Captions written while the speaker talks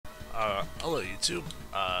Hello YouTube.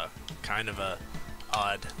 Kind of a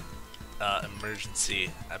odd emergency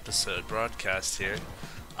episode broadcast here.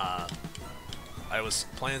 Uh, I was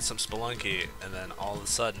playing some Spelunky, and then all of a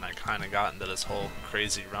sudden I kind of got into this whole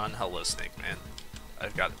crazy run. Hello, Snake Man. I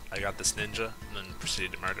got this ninja, and then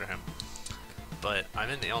proceeded to murder him. But I'm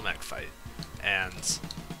in the Olmec fight, and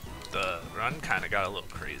the run kind of got a little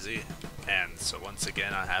crazy, and so once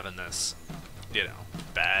again I'm having this,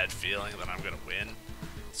 bad feeling that I'm gonna win.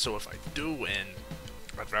 So if I do win,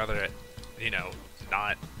 I'd rather it,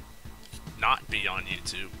 not be on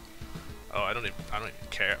YouTube. Oh, I don't even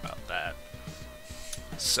care about that.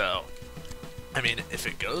 So, I mean, if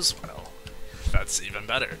it goes well, that's even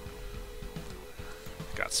better.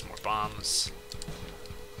 Got some more bombs.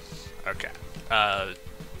 Okay.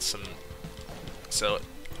 So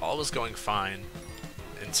all was going fine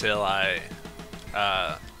until I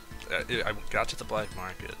got to the black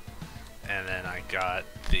market, and then I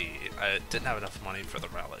didn't have enough money for the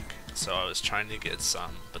relic, so I was trying to get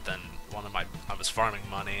some, but then I was farming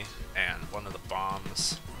money, and one of the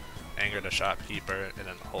bombs angered a shopkeeper, and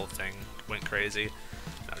then the whole thing went crazy,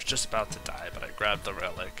 and I was just about to die, but I grabbed the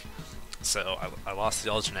relic, so I lost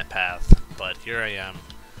the alternate path, but here I am.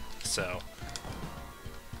 So,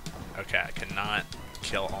 okay, I cannot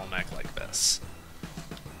kill Olmec like this.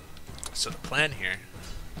 So the plan here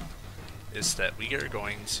is that we are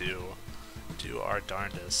going to do our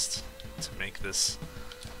darndest to make this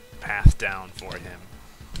path down for him.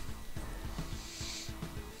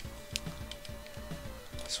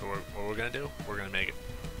 So what we're going to do, we're going to make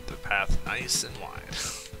the path nice and wide.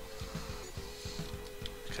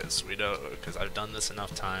 Because I've done this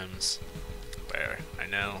enough times where I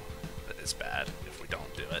know that it's bad if we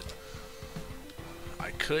don't do it.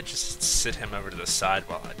 I could just sit him over to the side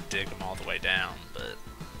while I dig him all the way down, but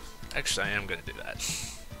actually I am going to do that.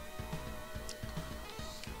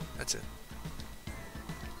 That's it.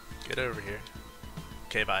 Get over here.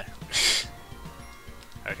 Okay, bye.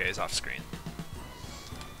 Okay, he's off screen.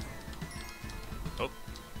 Oh,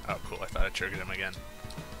 cool, I thought I triggered him again.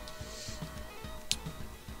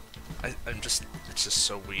 It's just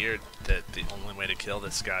so weird that the only way to kill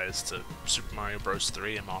this guy is to Super Mario Bros.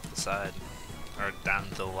 3 him off the side, or down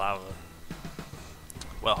into the lava.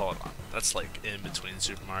 Well, hold on, that's like in between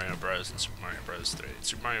Super Mario Bros. And Super Mario Bros. 3.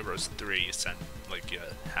 Super Mario Bros. 3, you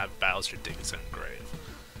have Bowser dig his own grave.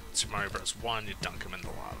 Super Mario Bros. 1, you dunk him in the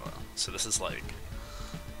lava. So this is like,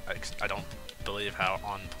 I don't believe how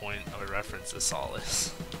on point of a reference this all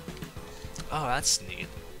is. Oh, that's neat.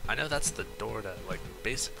 I know that's the door to, like,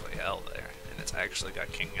 basically hell there, and it's actually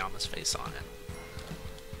got King Yama's face on it.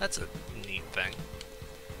 That's a neat thing.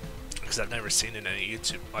 Because I've never seen it in any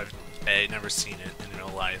YouTube. I've never seen it in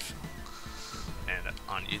real life. And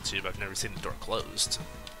on YouTube, I've never seen the door closed.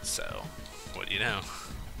 So, what do you know?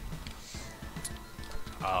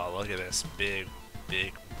 Oh, look at this big,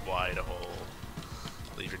 wide hole.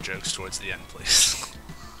 Leave your jokes towards the end, please.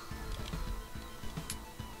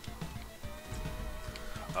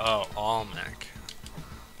 Oh, Olmec.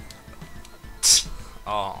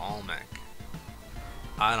 Oh, Olmec.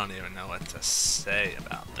 I don't even know what to say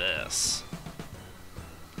about this.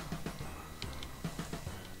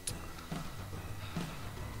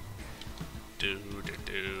 Do do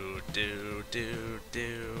do do do do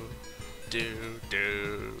do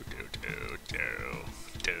do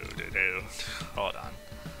do do. Hold on.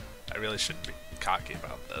 I really shouldn't be cocky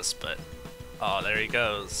about this, but oh, there he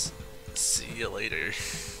goes. See you later.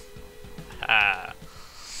 Ah.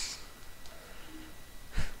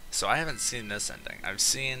 So I haven't seen this ending. I've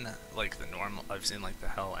seen like the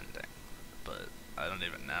hell ending, but I don't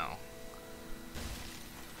even know.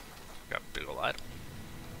 Got a big ol' item.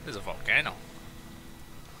 There's a volcano.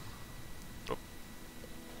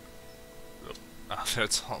 Oh,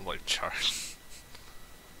 that's all like charged.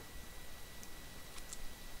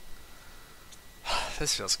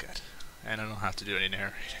 This feels good, and I don't have to do any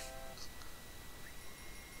narrating.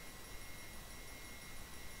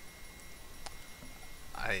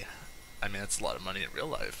 I mean, it's a lot of money in real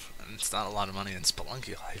life, and it's not a lot of money in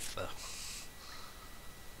Spelunky life, though.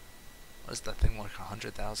 What is that thing, like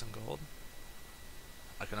 100,000 gold?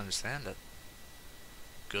 I can understand it.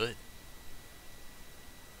 Good.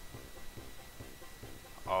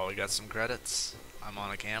 Oh, we got some credits. I'm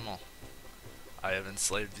on a camel. I have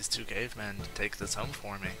enslaved these two cavemen to take this home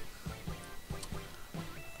for me.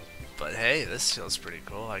 But hey, this feels pretty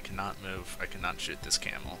cool. I cannot move. I cannot shoot this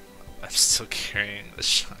camel. I'm still carrying the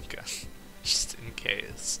shotgun, just in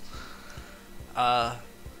case.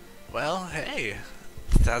 Well, hey,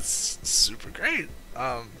 that's super great.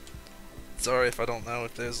 Sorry if I don't know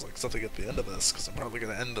if there's like something at the end of this, because I'm probably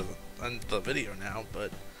gonna end the video now.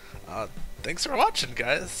 But Uh, Thanks for watching,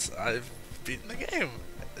 guys. I've beaten the game.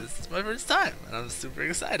 This is my first time, and I'm super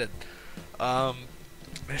excited. Um,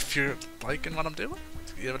 if you're liking what I'm doing,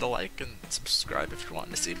 give it a like and subscribe if you're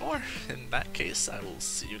wanting to see more. In that case, I will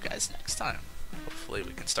see you guys next time. Hopefully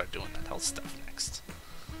we can start doing that health stuff next.